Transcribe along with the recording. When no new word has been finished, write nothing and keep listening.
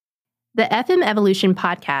The FM Evolution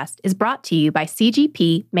podcast is brought to you by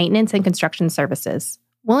CGP Maintenance and Construction Services.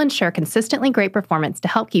 We'll ensure consistently great performance to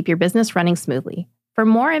help keep your business running smoothly. For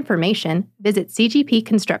more information, visit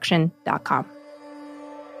cgpconstruction.com.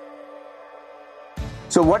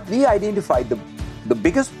 So what we identified, the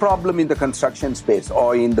biggest problem in the construction space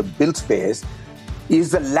or in the build space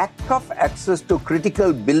is the lack of access to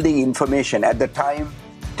critical building information at the time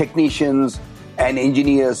technicians and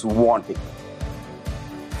engineers want it.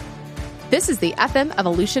 This is the FM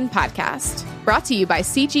Evolution podcast, brought to you by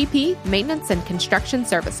CGP Maintenance and Construction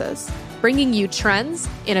Services, bringing you trends,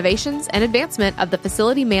 innovations, and advancement of the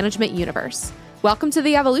facility management universe. Welcome to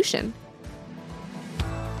the Evolution.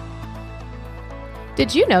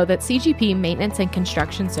 Did you know that CGP Maintenance and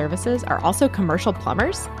Construction Services are also commercial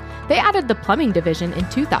plumbers? They added the plumbing division in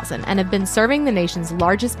 2000 and have been serving the nation's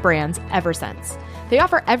largest brands ever since. They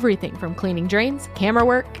offer everything from cleaning drains, camera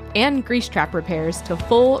work, and grease trap repairs to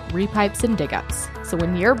full repipes and dig-ups. So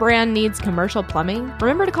when your brand needs commercial plumbing,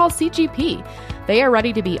 remember to call CGP. They are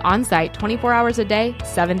ready to be on-site 24 hours a day,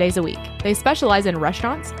 7 days a week. They specialize in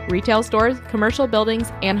restaurants, retail stores, commercial buildings,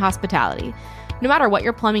 and hospitality. No matter what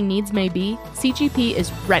your plumbing needs may be, CGP is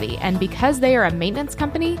ready, and because they are a maintenance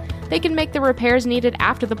company, they can make the repairs needed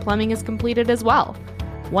after the plumbing is completed as well.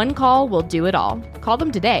 One call will do it all. Call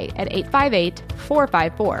them today at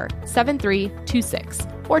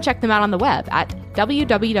 858-454-7326 or check them out on the web at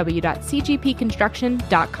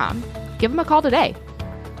www.cgpconstruction.com. Give them a call today.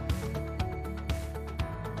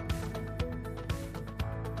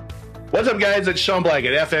 What's up, guys? It's Sean Black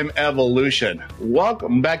at FM Evolution.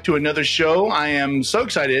 Welcome back to another show. I am so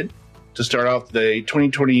excited to start off the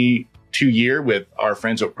 2022 year with our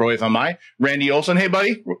friends at Pro FMI. Randy Olson, hey,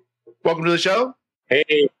 buddy. Welcome to the show.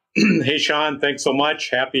 Hey, hey, Sean. Thanks so much.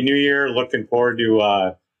 Happy New Year. Looking forward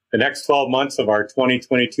to the next 12 months of our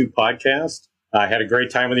 2022 podcast. I had a great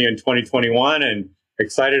time with you in 2021 and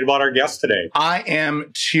excited about our guest today. I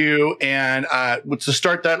am too. And to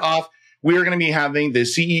start that off, we are going to be having the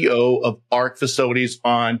CEO of ARC Facilities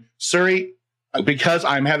on. Suri, because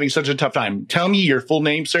I'm having such a tough time, tell me your full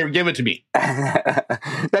name, sir. Give it to me.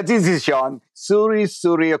 That's easy, Sean. Suri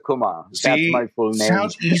Suryakumar. That's my full name.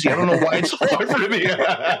 Sounds easy. I don't know why it's hard for me.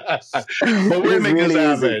 But we're going to make this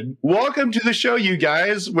happen. Welcome to the show, you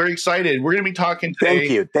guys. We're excited. We're going to be talking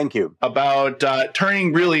today Thank you. about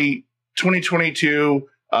turning really 2022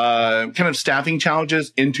 kind of staffing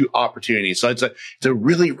challenges into opportunities. So it's a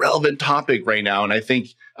really relevant topic right now. And I think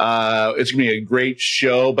it's going to be a great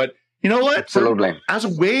show. But you know what? Absolutely. As a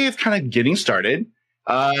way of kind of getting started,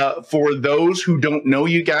 for those who don't know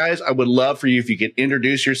you guys, I would love for you if you could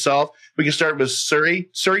introduce yourself. We can start with Suri.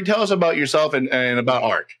 Suri, tell us about yourself and about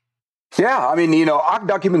ARC. Yeah, I mean, ARC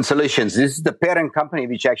Document Solutions, this is the parent company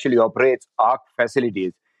which actually operates ARC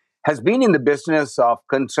Facilities, has been in the business of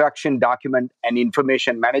construction document and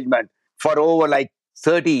information management for over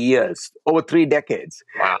 30 years, over 3 decades.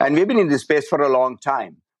 Wow. And we've been in this space for a long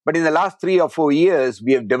time. But in the last 3 or 4 years,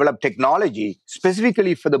 we have developed technology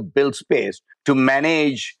specifically for the build space to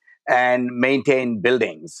manage and maintain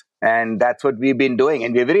buildings. And that's what we've been doing.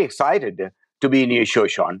 And we're very excited to be in your show,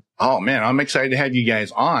 Sean. Oh, man, I'm excited to have you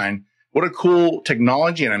guys on. What a cool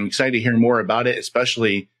technology. And I'm excited to hear more about it,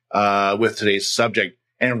 especially with today's subject.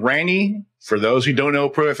 And Randy, for those who don't know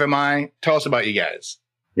Pro FMI, tell us about you guys.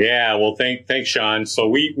 Yeah, well, thanks, Sean. So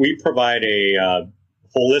we provide a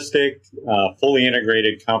holistic, fully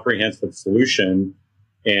integrated, comprehensive solution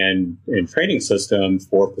and training system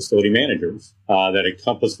for facility managers that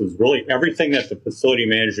encompasses really everything that the facility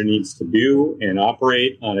manager needs to do and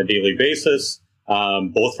operate on a daily basis,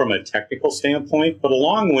 both from a technical standpoint, but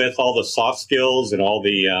along with all the soft skills and all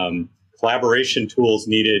the collaboration tools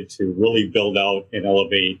needed to really build out and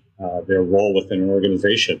elevate their role within an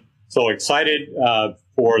organization. So excited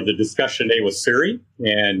for the discussion today with Suri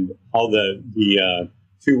and how the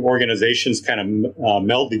two organizations kind of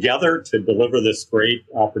meld together to deliver this great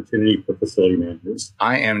opportunity for facility managers.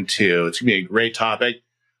 I am too. It's going to be a great topic.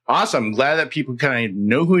 Awesome. Glad that people kind of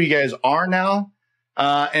know who you guys are now.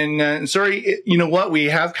 And sorry, you know what? We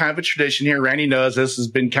have kind of a tradition here. Randy knows this has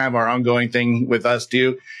been kind of our ongoing thing with us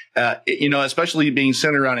too. Especially being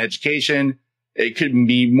centered around education, it could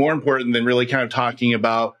be more important than really kind of talking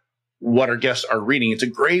about what our guests are reading. It's a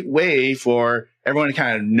great way for everyone to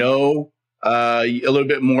kind of know a little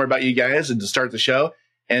bit more about you guys and to start the show.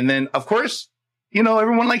 And then, of course,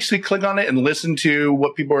 everyone likes to click on it and listen to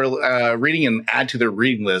what people are reading and add to their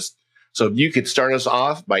reading list. So if you could start us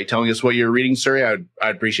off by telling us what you're reading, Suri,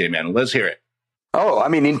 I'd appreciate it, man. Let's hear it. Oh, I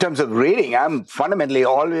mean, in terms of reading, I'm fundamentally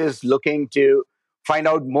always looking to find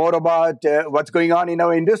out more about what's going on in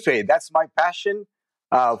our industry. That's my passion.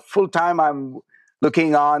 Full time, I'm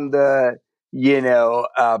looking on the,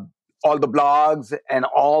 all the blogs and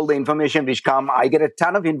all the information which come. I get a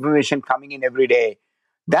ton of information coming in every day.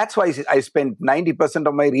 That's why I spend 90%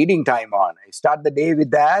 of my reading time on. I start the day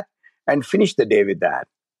with that and finish the day with that.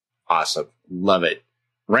 Awesome. Love it.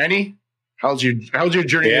 Randy, how's your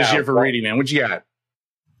journey this year for reading, man? What you got?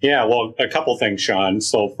 Yeah, well, a couple things, Sean.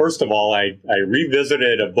 So first of all, I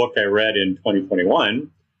revisited a book I read in 2021.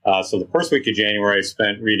 So the first week of January, I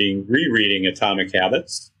spent rereading Atomic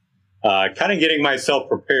Habits, kind of getting myself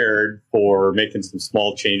prepared for making some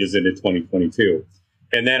small changes into 2022.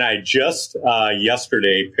 And then I just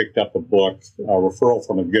yesterday picked up a book, a referral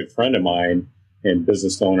from a good friend of mine and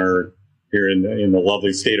business owner here in the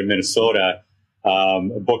lovely state of Minnesota, a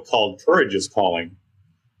book called Courage is Calling.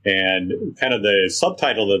 And kind of the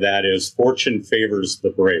subtitle of that is Fortune Favors the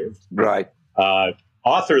Brave. Right.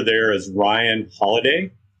 Author there is Ryan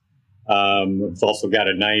Holiday. It's also got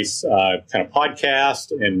a nice kind of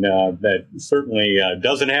podcast, and that certainly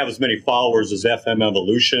doesn't have as many followers as FM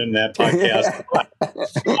Evolution, that podcast.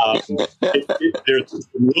 There's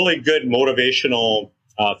some really good motivational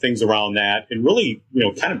things around that, and really,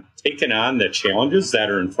 kind of taking on the challenges that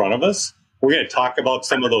are in front of us. We're going to talk about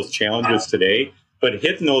some of those challenges today, but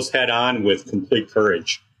hitting those head on with complete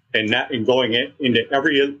courage and going into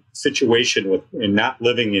every situation and not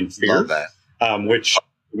living in fear. Love that. Which,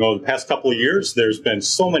 the past couple of years, there's been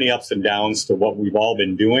so many ups and downs to what we've all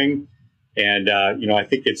been doing. And, I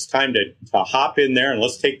think it's time to hop in there and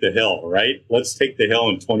let's take the hill, right? Let's take the hill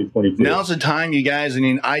in 2022. Now's the time, you guys. I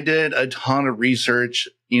mean, I did a ton of research,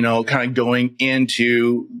 kind of going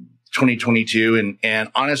into 2022.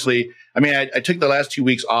 And honestly, I mean, I took the last 2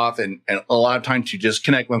 weeks off and a lot of time to just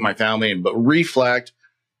connect with my family, but reflect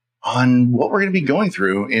on what we're going to be going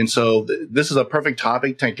through. And so this is a perfect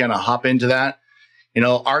topic to kind of hop into that.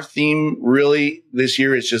 Our theme really this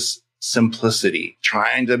year is just simplicity,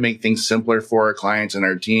 trying to make things simpler for our clients and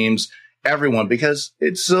our teams, everyone, because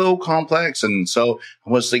it's so complex. And so I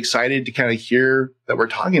was excited to kind of hear that we're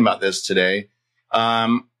talking about this today.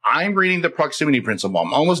 I'm reading the Proximity Principle.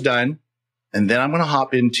 I'm almost done. And then I'm going to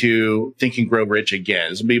hop into Think and Grow Rich again.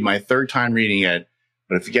 This will be my third time reading it.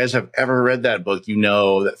 But if you guys have ever read that book, you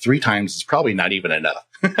know that 3 times is probably not even enough.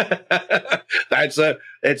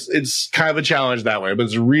 It's kind of a challenge that way, but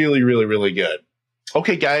it's really, really, really good.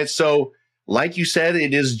 Okay, guys. So like you said,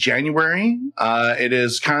 it is January. It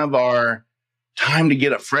is kind of our time to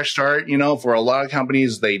get a fresh start. For a lot of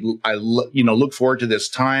companies, I look forward to this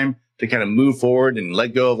time to kind of move forward and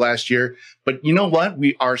let go of last year. But you know what?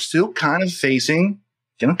 We are still kind of facing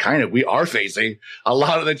a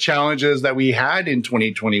lot of the challenges that we had in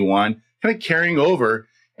 2021 kind of carrying over.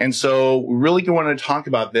 And so we really want to talk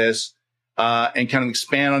about this and kind of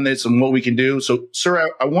expand on this and what we can do. So,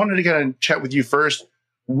 sir, I wanted to kind of chat with you first.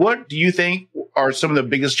 What do you think are some of the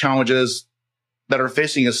biggest challenges that are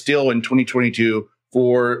facing us still in 2022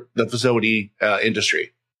 for the facility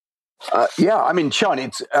industry? I mean, Sean,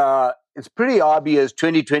 it's pretty obvious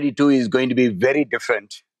 2022 is going to be very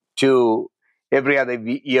different to every other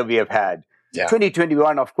year we have had. Yeah.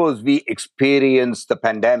 2021, of course, we experienced the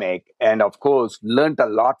pandemic and, of course, learned a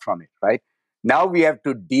lot from it, right? Now we have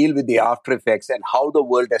to deal with the after effects and how the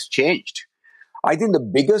world has changed. I think the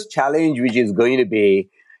biggest challenge which is going to be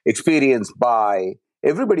experienced by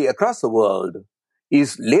everybody across the world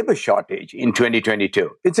is labor shortage in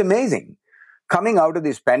 2022. It's amazing. Coming out of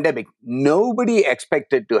this pandemic, nobody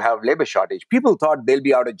expected to have labor shortage. People thought they'll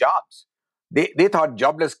be out of jobs. They thought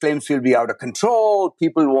jobless claims will be out of control,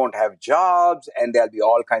 people won't have jobs, and there'll be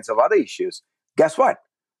all kinds of other issues. Guess what?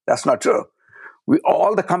 That's not true.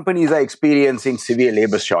 All the companies are experiencing severe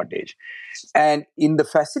labor shortage. And in the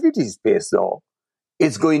facility space, though,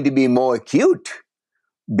 it's going to be more acute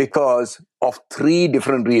because of 3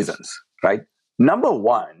 different reasons, right? Number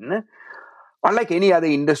one, unlike any other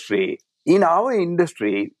industry, in our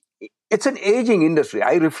industry, it's an aging industry.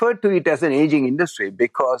 I refer to it as an aging industry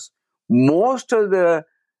because most of the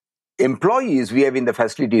employees we have in the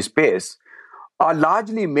facility space are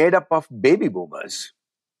largely made up of baby boomers,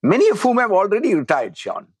 many of whom have already retired,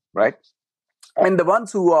 Sean, right? And the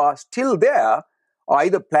ones who are still there are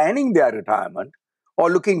either planning their retirement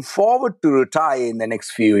or looking forward to retire in the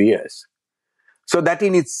next few years. So that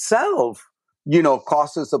in itself,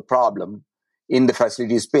 causes a problem in the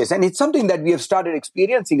facility space. And it's something that we have started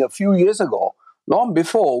experiencing a few years ago, long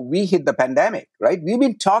before we hit the pandemic, right? We've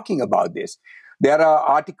been talking about this. There are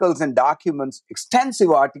articles and documents, extensive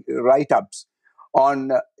write-ups on,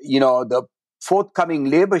 the forthcoming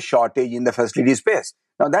labor shortage in the facility space.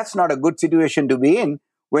 Now, that's not a good situation to be in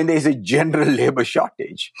when there's a general labor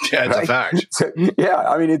shortage. Yeah, it's right? A fact. So,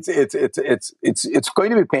 I mean, it's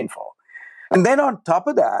going to be painful. And then on top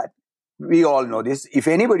of that, we all know this. If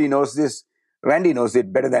anybody knows this, Randy knows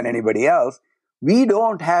it better than anybody else. We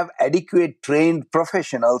don't have adequate trained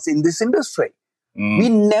professionals in this industry. We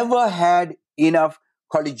never had enough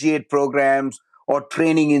collegiate programs or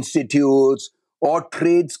training institutes or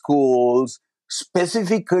trade schools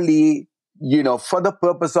specifically, for the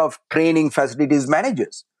purpose of training facilities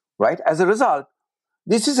managers, right? As a result,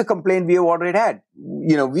 this is a complaint we have already had.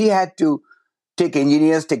 We had to take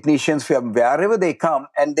engineers, technicians from wherever they come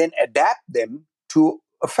and then adapt them to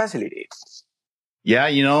a facility. Yeah,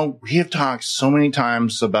 we have talked so many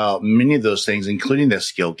times about many of those things, including the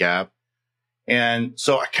skill gap. And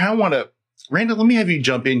so I kind of want to, Randall, let me have you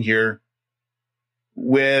jump in here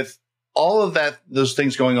with all of those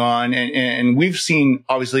things going on. And we've seen,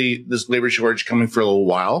 obviously, this labor shortage coming for a little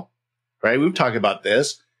while, right? We've talked about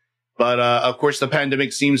this. But, of course, the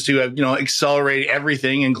pandemic seems to have, accelerate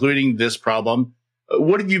everything, including this problem.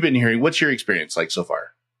 What have you been hearing? What's your experience like so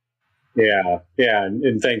far? Yeah.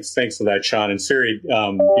 And thanks for that, Sean. And Siri,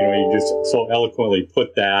 you just so eloquently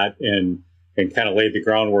put that and kind of laid the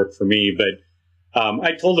groundwork for me. But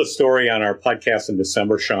I told a story on our podcast in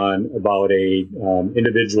December, Sean, about a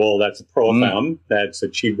individual that's a Pro-FM that's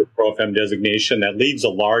achieved the Pro-FM designation that leads a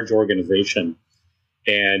large organization.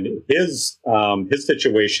 And his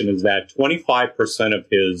situation is that 25% of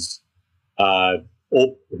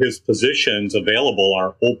his positions available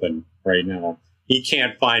are open right now. He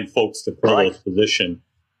can't find folks to fill those positions.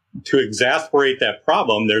 To exasperate that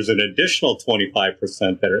problem, there's an additional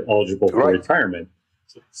 25% that are eligible for retirement.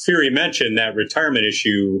 So Siri mentioned that retirement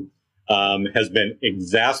issue has been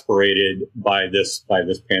exacerbated by this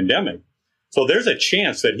pandemic. So there's a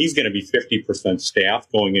chance that he's going to be 50%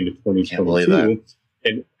 staffed going into 2022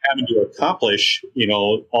 and having to accomplish,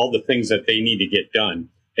 all the things that they need to get done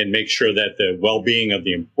and make sure that the well-being of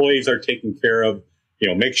the employees are taken care of,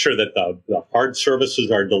 make sure that the hard services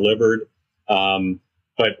are delivered,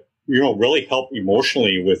 but, really help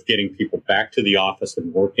emotionally with getting people back to the office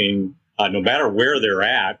and working, no matter where they're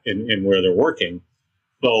at and where they're working.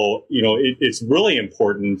 So, it's really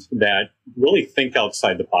important that really think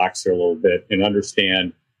outside the box here a little bit and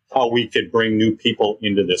understand how we could bring new people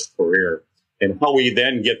into this career and how we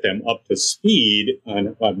then get them up to speed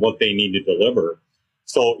on what they need to deliver.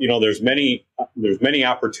 So, there's many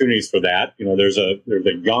opportunities for that. There's a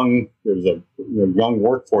young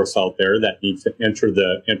workforce out there that needs to enter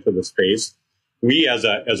the space. We as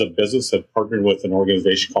a business have partnered with an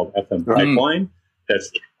organization called FM Pipeline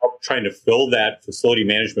that's trying to fill that facility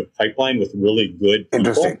management pipeline with really good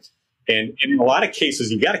people. And in a lot of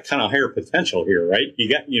cases, you got to kind of hire potential here, right?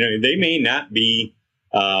 They may not be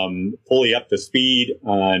fully up to speed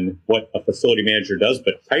on what a facility manager does,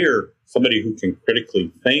 but hire somebody who can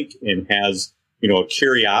critically think and has, a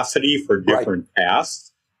curiosity for different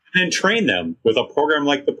tasks, and then train them with a program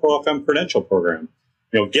like the Pro-FM Credential Program.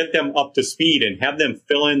 Get them up to speed and have them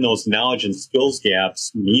fill in those knowledge and skills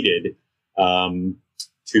gaps needed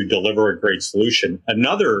to deliver a great solution.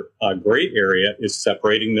 Another great area is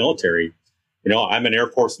separating military. I'm an Air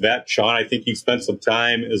Force vet. Sean, I think you spent some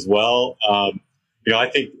time as well. I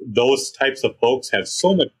think those types of folks have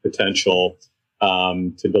so much potential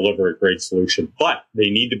to deliver a great solution, but they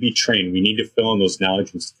need to be trained. We need to fill in those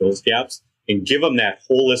knowledge and skills gaps and give them that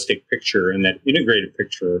holistic picture and that integrated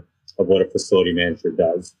picture of what a facility manager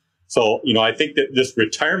does. So, I think that this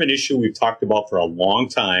retirement issue we've talked about for a long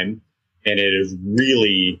time, and it is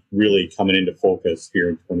really, really coming into focus here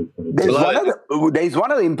in 2022. There's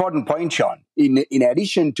one of the important points, Sean, in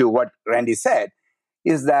addition to what Randy said,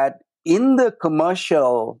 is that in the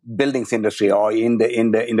commercial buildings industry or in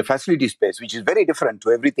the facility space, which is very different to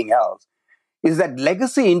everything else, is that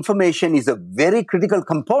legacy information is a very critical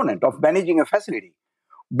component of managing a facility.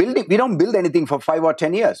 We don't build anything for 5 or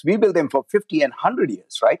 10 years. We build them for 50 and 100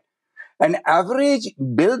 years, right? An average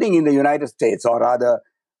building in the United States, or rather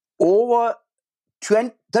over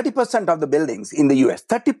 30% of the buildings in the US,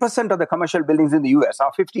 30% of the commercial buildings in the US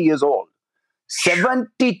are 50 years old.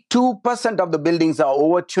 72% of the buildings are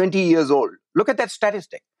over 20 years old. Look at that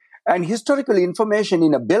statistic. And historical information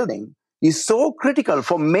in a building is so critical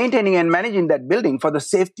for maintaining and managing that building for the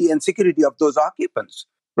safety and security of those occupants,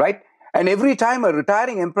 right? And every time a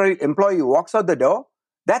retiring employee walks out the door,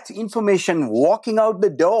 that's information walking out the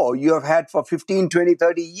door you have had for 15, 20,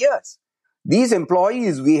 30 years. These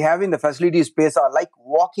employees we have in the facility space are like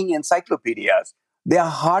walking encyclopedias. They are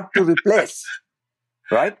hard to replace,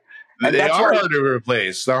 right? And they are hard to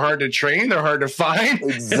replace. They're hard to train. They're hard to find.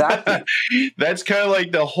 Exactly. That's kind of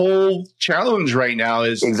like the whole challenge right now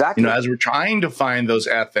is, as we're trying to find those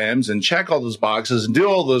FMs and check all those boxes and do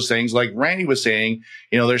all those things, like Randy was saying,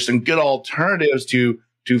 there's some good alternatives to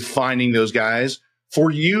to finding those guys. For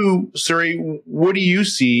you, Suri, what do you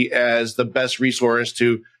see as the best resource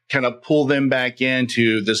to kind of pull them back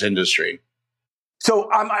into this industry? So,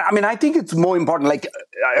 I think it's more important, like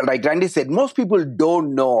Randy said, most people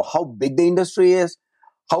don't know how big the industry is,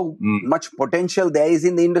 how much potential there is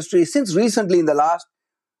in the industry. Since recently, in the last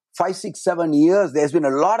 5, 6, 7 years, there's been a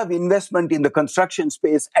lot of investment in the construction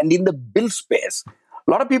space and in the build space.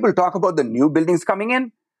 A lot of people talk about the new buildings coming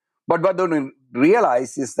in, but what they don't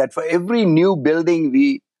realize is that for every new building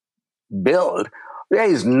we build, there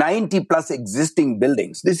is 90 plus existing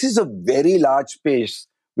buildings. This is a very large space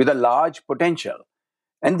with a large potential.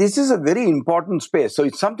 And this is a very important space. So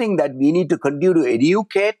it's something that we need to continue to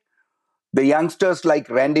educate the youngsters, like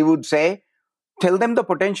Randy would say. Tell them the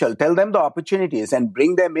potential, tell them the opportunities, and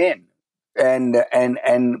bring them in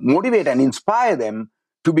and motivate and inspire them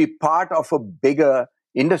to be part of a bigger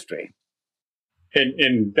industry.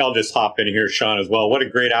 And I'll just hop in here, Sean, as well. What a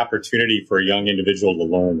great opportunity for a young individual to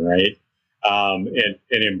learn, right? And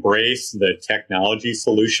embrace the technology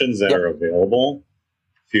solutions that are available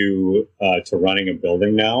to running a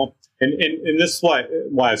building now. And this is why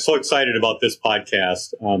I'm so excited about this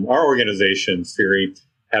podcast. Our organization, Siri,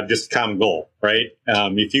 have just a common goal, right?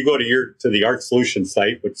 If you go to the Arc Solutions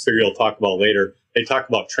site, which Siri will talk about later, they talk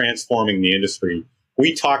about transforming the industry.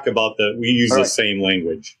 We talk about we use the same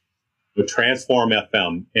language. To transform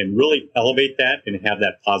FM and really elevate that and have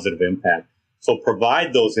that positive impact. So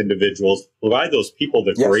provide those individuals, provide those people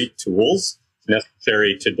the great tools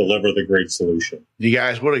necessary to deliver the great solution. You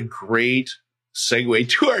guys, what a great segue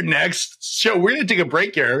to our next show. We're going to take a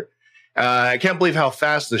break here. I can't believe how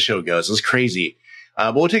fast the show goes. It's crazy.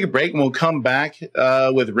 But we'll take a break and we'll come back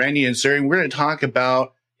with Randy and Suri. We're going to talk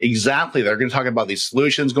about they're going to talk about these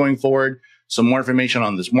solutions going forward, some more information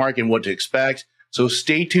on this market and what to expect. So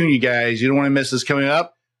stay tuned, you guys. You don't want to miss this coming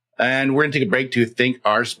up. And we're going to take a break to thank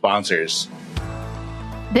our sponsors.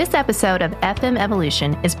 This episode of FM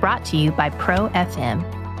Evolution is brought to you by Pro FM.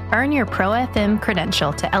 Earn your Pro FM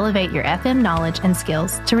credential to elevate your FM knowledge and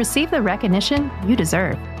skills to receive the recognition you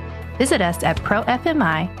deserve. Visit us at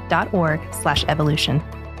profmi.org/evolution.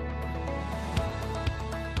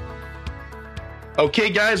 Okay,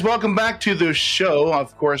 guys, welcome back to the show.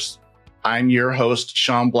 Of course, I'm your host,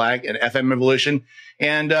 Sean Black at FM Evolution.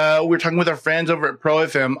 And we're talking with our friends over at Pro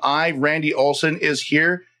FM. Randy Olson, is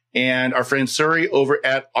here, and our friend Suri over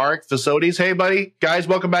at ARC Facilities. Hey, buddy. Guys,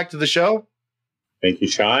 welcome back to the show. Thank you,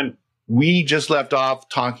 Sean. We just left off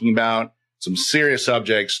talking about some serious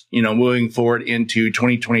subjects, moving forward into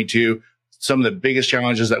 2022, some of the biggest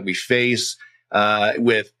challenges that we face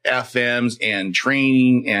with FMs and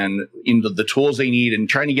training and the tools they need and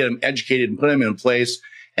trying to get them educated and put them in place.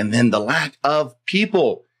 And then the lack of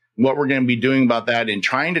people, what we're going to be doing about that and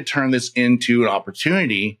trying to turn this into an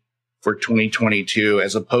opportunity for 2022,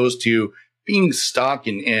 as opposed to being stuck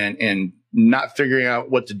and not figuring out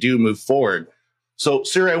what to do, move forward. So,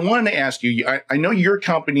 Suri, I wanted to ask you, I know your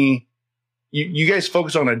company, you guys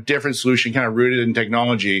focus on a different solution, kind of rooted in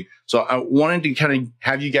technology. So I wanted to kind of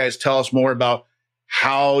have you guys tell us more about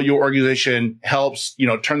how your organization helps,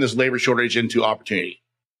 turn this labor shortage into opportunity.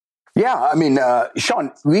 Yeah,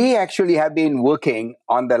 Sean, we actually have been working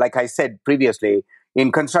on like I said previously,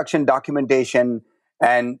 in construction documentation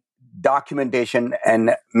and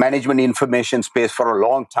management information space for a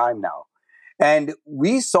long time now. And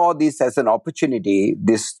we saw this as an opportunity, in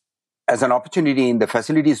the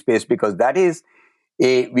facility space, because that is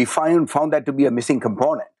we found that to be a missing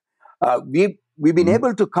component. We've been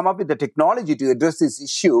able to come up with the technology to address this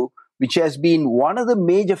issue, which has been one of the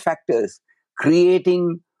major factors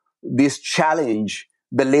creating this challenge,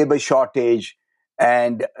 the labor shortage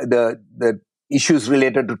and the issues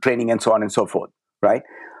related to training and so on and so forth, right?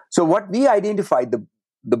 So what we identified,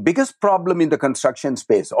 the biggest problem in the construction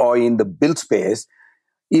space or in the build space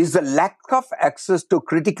is the lack of access to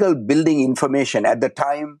critical building information at the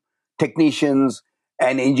time technicians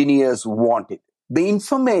and engineers want it. The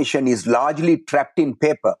information is largely trapped in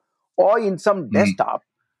paper or in some desktop.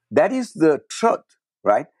 That is the truth,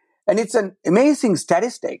 right? And it's an amazing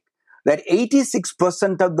statistic that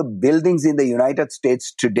 86% of the buildings in the United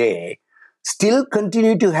States today still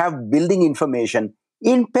continue to have building information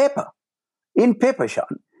in paper,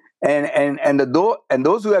 Sean. And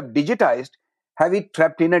those who have digitized have it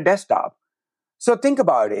trapped in a desktop. So think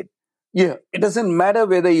about it. Yeah, it doesn't matter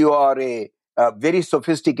whether you are a very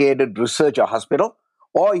sophisticated research or hospital,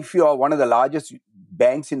 or if you are one of the largest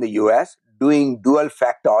banks in the US doing dual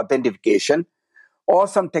factor authentication, or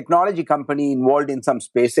some technology company involved in some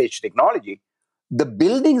space age technology, the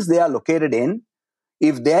buildings they are located in,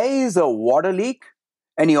 if there is a water leak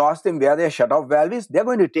and you ask them where their shutoff valve is, they're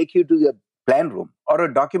going to take you to the plan room or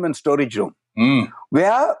a document storage room,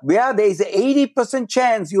 where there is an 80%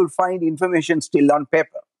 chance you'll find information still on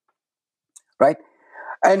paper, right?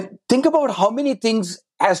 And think about how many things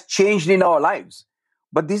has changed in our lives.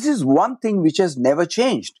 But this is one thing which has never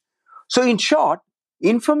changed. So in short,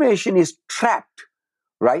 information is trapped,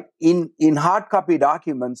 right, in hard copy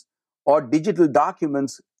documents or digital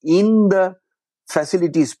documents in the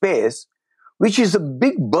facility space, which is a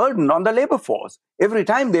big burden on the labor force. Every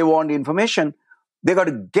time they want information, they got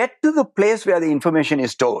to get to the place where the information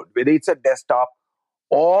is stored, whether it's a desktop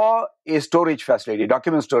or a storage facility,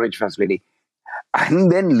 document storage facility,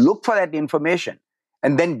 and then look for that information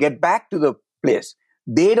and then get back to the place.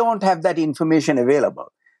 They don't have that information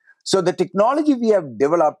available. So the technology we have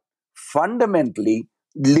developed fundamentally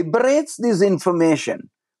liberates this information,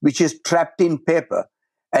 which is trapped in paper,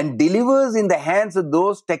 and delivers in the hands of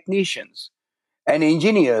those technicians and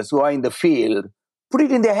engineers who are in the field, put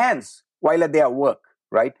it in their hands while at their work,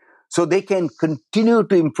 right? So they can continue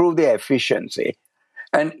to improve their efficiency.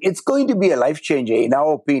 And it's going to be a life changer, in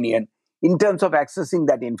our opinion, in terms of accessing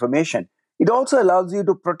that information. It also allows you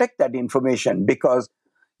to protect that information, because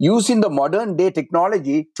using the modern day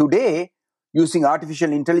technology today, using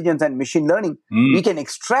artificial intelligence and machine learning, we can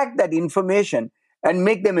extract that information and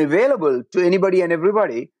make them available to anybody and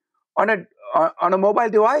everybody on a mobile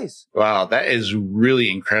device. Wow, that is really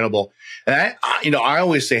incredible. And I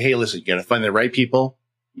always say, hey, listen, you got to find the right people.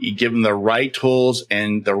 You give them the right tools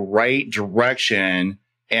and the right direction,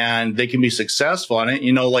 and they can be successful on it.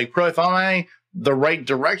 Like ProFMI, the right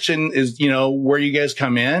direction is, where you guys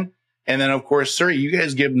come in. And then, of course, sir, you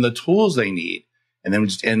guys give them the tools they need. And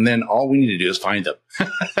then all we need to do is find them.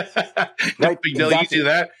 Right, big deal. Exactly. You do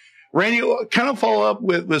that. Randy, kind of follow up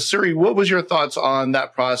with Suri. What was your thoughts on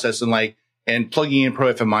that process and plugging in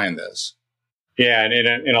ProFMI in this? Yeah,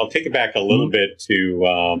 and I'll take it back a little bit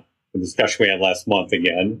to the discussion we had last month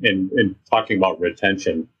again, and talking about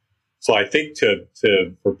retention. So I think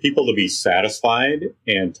for people to be satisfied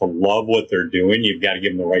and to love what they're doing, you've got to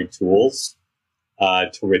give them the right tools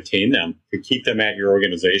to retain them, to keep them at your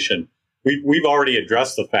organization. We've already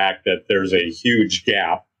addressed the fact that there's a huge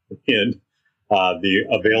gap in the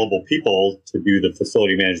available people to do the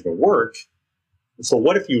facility management work. So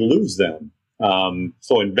what if you lose them?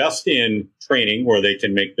 So invest in training where they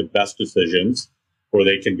can make the best decisions, where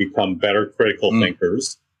they can become better critical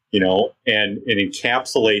thinkers, and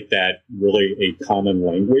encapsulate that really a common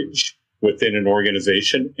language within an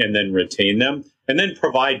organization, and then retain them, and then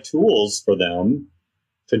provide tools for them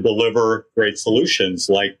to deliver great solutions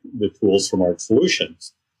like the tools from ARC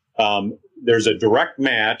Solutions. There's a direct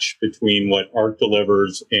match between what ARC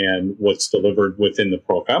delivers and what's delivered within the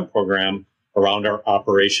ProFM program around our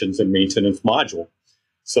operations and maintenance module.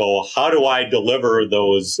 So how do I deliver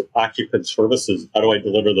those occupant services? How do I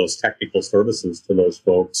deliver those technical services to those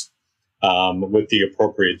folks with the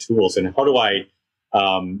appropriate tools? And how do I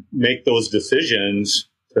make those decisions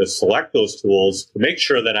to select those tools to make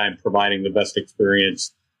sure that I'm providing the best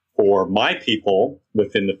experience for my people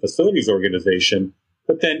within the facilities organization,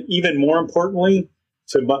 but then even more importantly,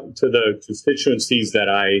 to the constituencies that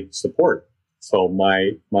I support. So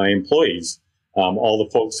my employees, all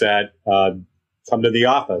the folks that come to the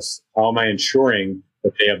office, how am I ensuring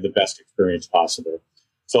that they have the best experience possible?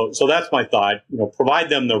 So that's my thought. Provide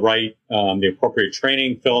them the appropriate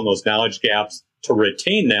training, fill in those knowledge gaps to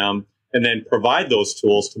retain them, and then provide those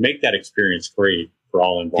tools to make that experience great for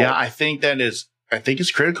all involved. Yeah, I think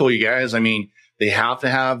it's critical, you guys. I mean, they have to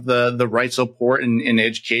have the right support and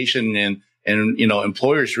education, and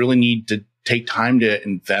employers really need to take time to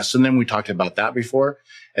invest in them. We talked about that before.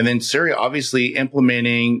 And then Suri, obviously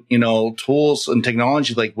implementing, tools and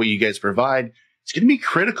technology like what you guys provide, it's going to be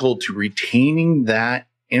critical to retaining that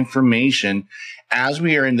information as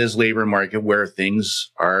we are in this labor market where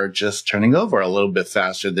things are just turning over a little bit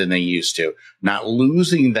faster than they used to, not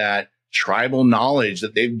losing that tribal knowledge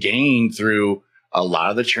that they've gained through a lot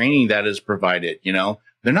of the training that is provided.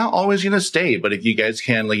 They're not always going to stay, but if you guys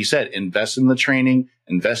can, like you said, invest in the training,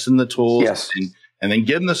 invest in the tools, yes, and then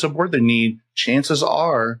give them the support they need, chances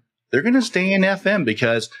are they're going to stay in FM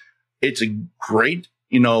because it's a great,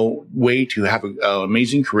 way to have an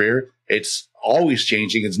amazing career. It's always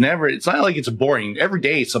changing. It's not like it's boring. Every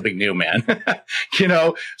day it's something new, man.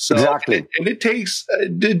 So exactly. And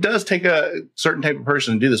it does take a certain type of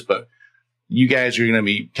person to do this, but you guys are going to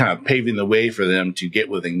be kind of paving the way for them to get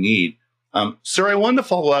what they need. Sir, I wanted to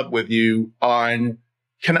follow up with you on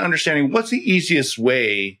kind of understanding what's the easiest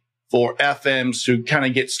way for FMs to kind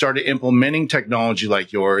of get started implementing technology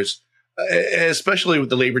like yours, especially with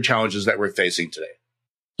the labor challenges that we're facing today.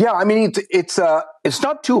 Yeah, I mean, it's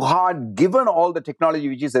not too hard given all the technology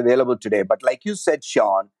which is available today. But like you said,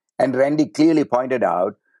 Sean, and Randy clearly pointed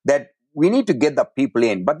out that we need to get the people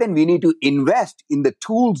in, but then we need to invest in the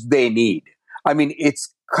tools they need. I mean,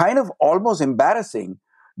 it's kind of almost embarrassing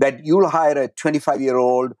that you'll hire a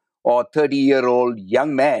 25-year-old or 30-year-old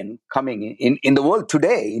young man coming in the world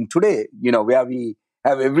today, where we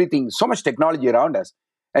have everything, so much technology around us,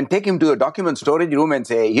 and take him to a document storage room and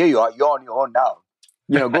say, here you are, you're on your own now.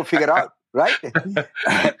 Go figure out, right?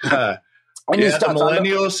 The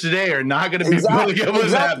millennials today are not going to be able to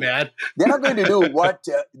with that, man. They're not going to do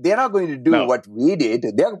what we did.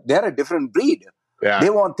 They're a different breed. Yeah. They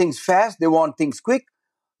want things fast. They want things quick.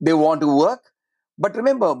 They want to work. But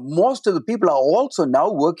remember, most of the people are also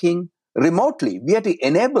now working remotely. We have to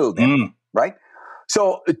enable them, right?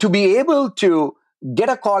 So to be able to get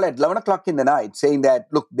a call at 11 o'clock in the night saying that,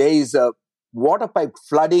 look, there is a water pipe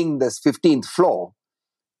flooding this 15th floor,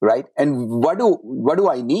 right? And what do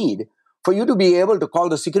I need? For you to be able to call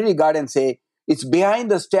the security guard and say, it's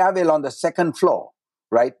behind the stairwell on the second floor,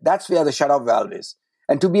 right? That's where the shut-off valve is.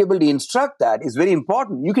 And to be able to instruct that is very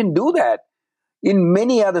important. You can do that in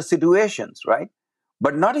many other situations, right?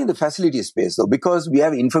 But not in the facility space, though, because we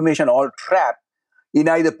have information all trapped in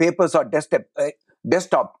either papers or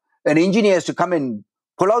desktop. An engineer has to come and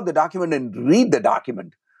pull out the document and read the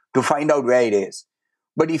document to find out where it is.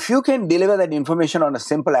 But if you can deliver that information on a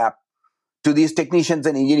simple app to these technicians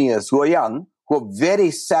and engineers who are young, who are very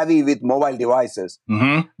savvy with mobile devices,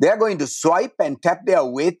 they're going to swipe and tap their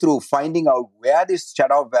way through finding out where this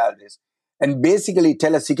shut-off valve is, and basically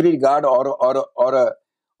tell a security guard or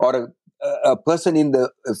a person in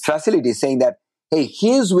the facility saying that, hey,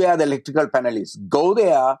 here's where the electrical panel is. Go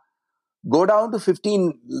there, go down to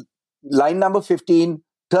 15, line number 15,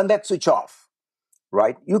 turn that switch off,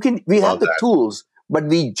 right? We have the tools, but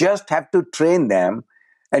we just have to train them.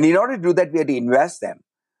 And in order to do that, we have to invest them.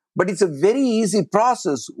 But it's a very easy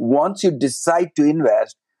process once you decide to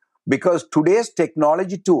invest, because today's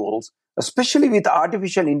technology tools, especially with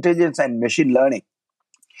artificial intelligence and machine learning,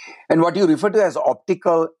 and what you refer to as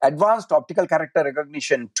advanced optical character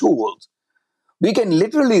recognition tools, we can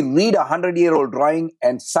literally read a 100-year-old drawing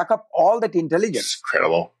and suck up all that intelligence. It's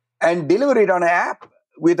incredible. And deliver it on an app.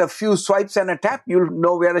 With a few swipes and a tap, you'll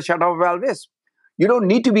know where the shut-off valve is. You don't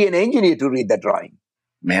need to be an engineer to read that drawing.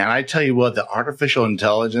 Man, I tell you what, the artificial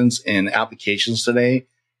intelligence in applications today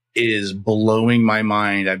is blowing my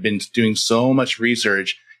mind. I've been doing so much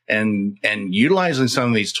research and utilizing some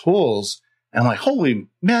of these tools. And I'm like, holy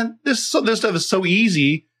man, this stuff is so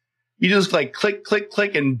easy. You just like click, click,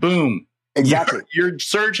 click, and boom. Exactly. Your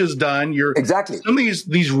search is done. Exactly. Some of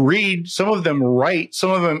these read, some of them write,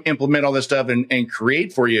 some of them implement all this stuff and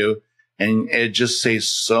create for you. And it just saves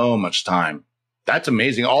so much time. That's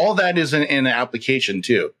amazing. All that is in an application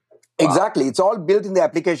too. Wow. Exactly. It's all built in the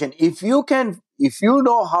application. If you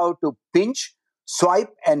know how to pinch, swipe,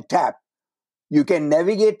 and tap, you can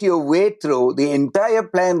navigate your way through the entire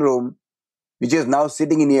plan room, which is now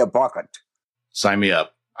sitting in your pocket. Sign me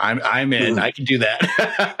up. I'm in. I can do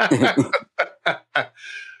that.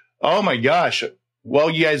 Oh my gosh. Well,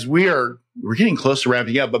 you guys, we're getting close to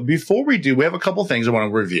wrapping up. But before we do, we have a couple things I want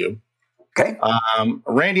to review. Okay.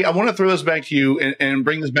 Randy, I want to throw this back to you and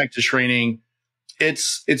bring this back to training.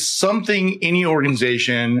 It's something any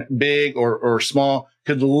organization, big or small,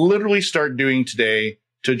 could literally start doing today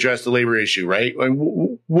to address the labor issue, right?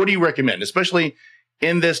 What do you recommend, especially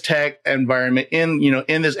in this tech environment,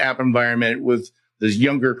 in this app environment with this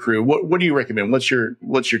younger crew? What do you recommend? What's your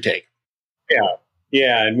take?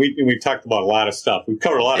 Yeah, and we've talked about a lot of stuff. We've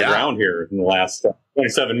covered a lot of ground here in the last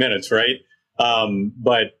 27 minutes, right?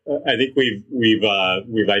 But I think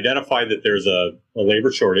we've identified that there's a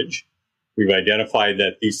labor shortage. We've identified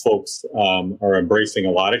that these folks are embracing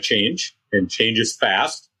a lot of change, and change is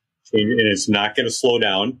fast, and it's not going to slow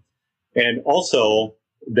down. And also,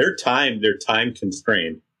 they're time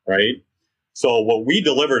constrained, right? So what we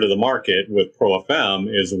deliver to the market with Pro-FM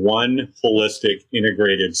is one holistic,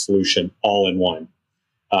 integrated solution, all in one.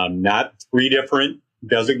 Not 3 different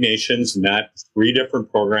designations, not 3 different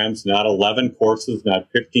programs, not 11 courses, not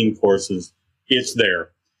 15 courses. It's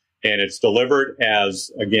there. And it's delivered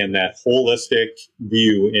as, again, that holistic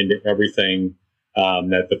view into everything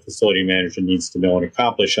that the facility manager needs to know and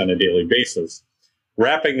accomplish on a daily basis.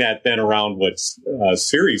 Wrapping that then around what's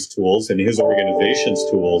Siri's tools and his organization's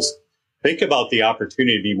tools, think about the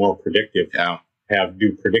opportunity to be more predictive,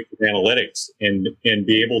 do predictive analytics and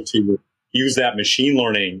be able to use that machine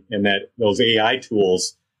learning and those AI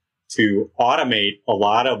tools to automate a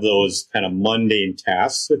lot of those kind of mundane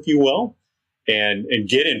tasks, if you will, and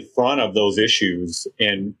get in front of those issues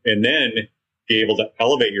and then be able to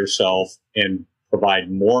elevate yourself and provide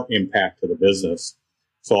more impact to the business.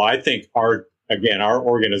 So I think our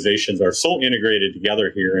organizations are so integrated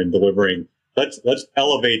together here in delivering. Let's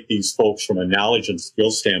elevate these folks from a knowledge and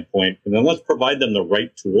skill standpoint, and then let's provide them the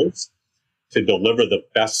right tools to deliver the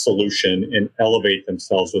best solution and elevate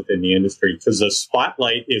themselves within the industry. Because the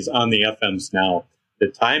spotlight is on the FMs now. The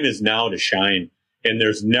time is now to shine. And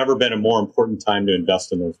there's never been a more important time to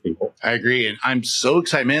invest in those people. I agree. And I'm so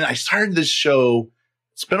excited, man. I started this show,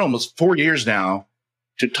 it's been almost 4 years now,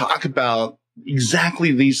 to talk about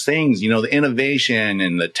exactly these things, the innovation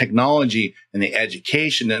and the technology and the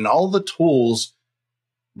education and all the tools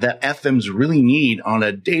that FMs really need on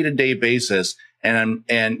a day-to-day basis. And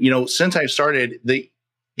since I started, the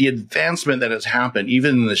advancement that has happened,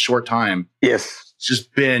 even in the short time, yes, it's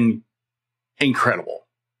just been incredible.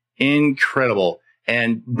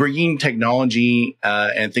 And bringing technology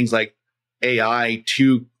and things like AI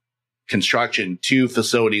to construction, to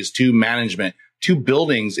facilities, to management, to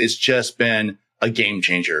buildings, it's just been a game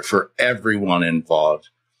changer for everyone involved.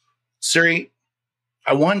 Siri,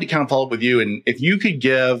 I wanted to kind of follow up with you. And if you could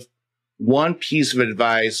give one piece of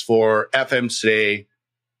advice for FMs today,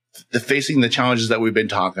 facing the challenges that we've been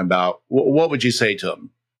talking about, what would you say to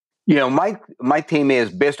them? My theme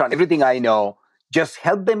is based on everything I know. Just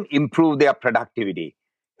help them improve their productivity.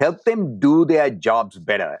 Help them do their jobs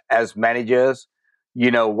better. As managers,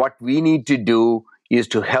 what we need to do is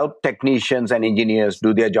to help technicians and engineers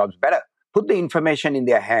do their jobs better. Put the information in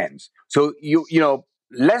their hands. So,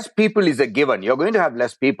 less people is a given. You're going to have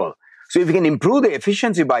less people. So if you can improve the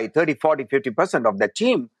efficiency by 30, 40, 50% of the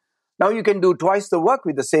team, now you can do twice the work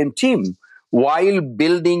with the same team while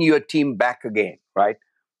building your team back again, right?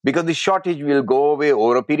 Because the shortage will go away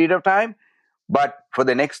over a period of time. But for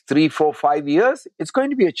the next 3, 4, 5 years, it's going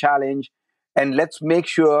to be a challenge. And let's make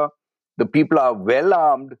sure the people are well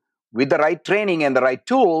armed with the right training and the right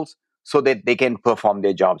tools so that they can perform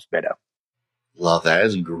their jobs better. Love that.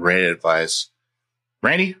 That's great advice.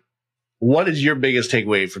 Randy, what is your biggest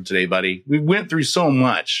takeaway from today, buddy? We went through so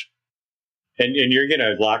much. And you're going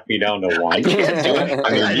to lock me down to one. I can't do it.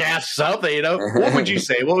 I mean, yeah, something, What would you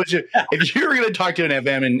say? If you were going to talk to an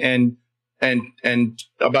FM and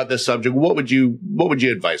about this subject, what would you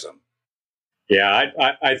advise them? Yeah,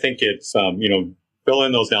 I think it's fill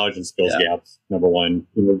in those knowledge and skills gaps. Number one,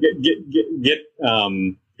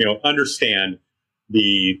 understand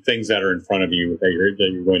the things that are in front of you that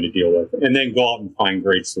you're going to deal with, and then go out and find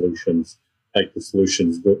great solutions, like the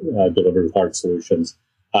solutions delivered with ARC Solutions.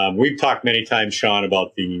 We've talked many times, Sean,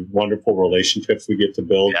 about the wonderful relationships we get to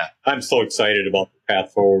build. Yeah. I'm so excited about the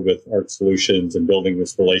path forward with ARC Solutions and building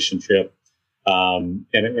this relationship. And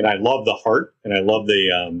I love the heart, and I love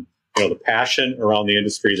the passion around the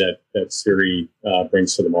industry that Siri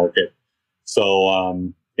brings to the market.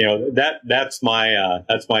 So that's my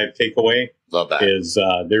takeaway. Love that. Is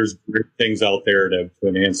there's great things out there to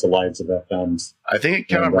enhance the lives of FMs. I think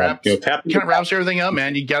it kind of wraps everything up,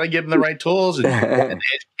 man. You got to give them the right tools and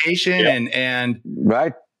education and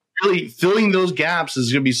right. Really filling those gaps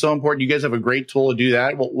is going to be so important. You guys have a great tool to do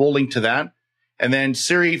that. We'll link to that. And then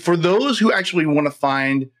Siri, for those who actually want to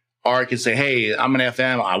find ARC and say, hey, I'm an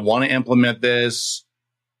FM, I want to implement this.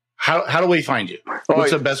 How do we find you?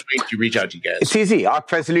 What's the best way to reach out to you guys? It's easy,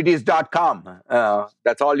 arcfacilities.com.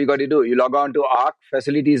 That's all you got to do. You log on to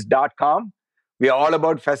arcfacilities.com. We are all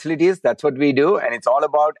about facilities. That's what we do. And it's all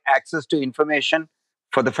about access to information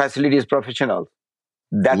for the facilities professionals.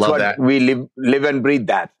 That's love what that. We live and breathe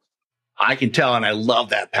that. I can tell, and I love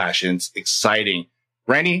that passion. It's exciting.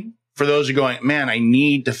 Randy, for those who are going, man, I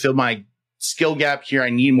need to fill my skill gap here.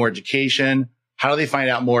 I need more education. How do they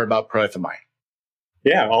find out more about ProFMI?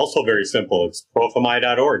 Yeah, also very simple. It's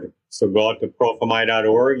profmi.org. So go out to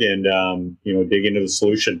profmi.org and dig into the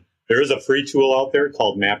solution. There is a free tool out there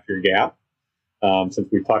called Map Your Gap. Since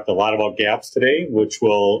we've talked a lot about gaps today, which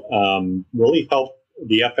will really help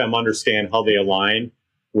the FM understand how they align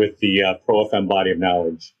with the ProFM body of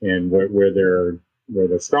knowledge and where they're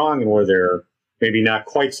strong and where they're maybe not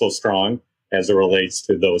quite so strong as it relates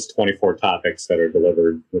to those 24 topics that are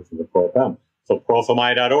delivered within the ProFM. So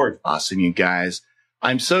profmi.org. Awesome, you guys.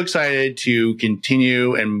 I'm so excited to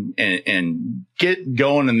continue and get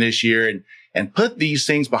going in this year and put these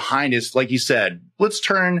things behind us. Like you said, let's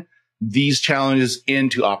turn these challenges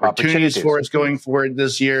into opportunities for us going forward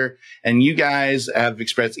this year. And you guys have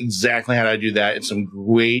expressed exactly how to do that. And some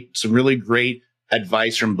really great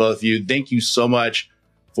advice from both of you. Thank you so much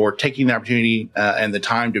for taking the opportunity and the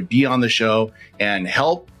time to be on the show and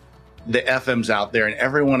help the FMs out there and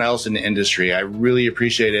everyone else in the industry. I really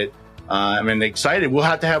appreciate it. I'm excited. We'll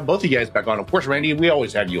have to have both of you guys back on. Of course, Randy, we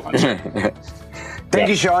always have you on. Thank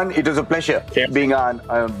you, Sean. It was a pleasure being on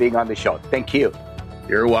the show. Thank you.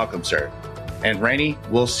 You're welcome, sir. And Randy,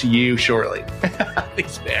 we'll see you shortly.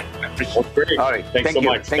 Thanks, man. Well, great. All right. Thanks so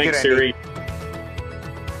much. Thank you, Thanks, Randy. Siri.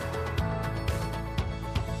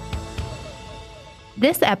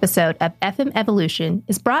 This episode of FM Evolution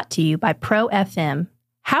is brought to you by Pro FM.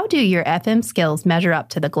 How do your FM skills measure up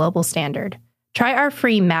to the global standard? Try our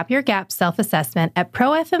free Map Your Gap self-assessment at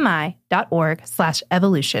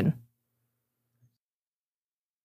profmi.org/evolution.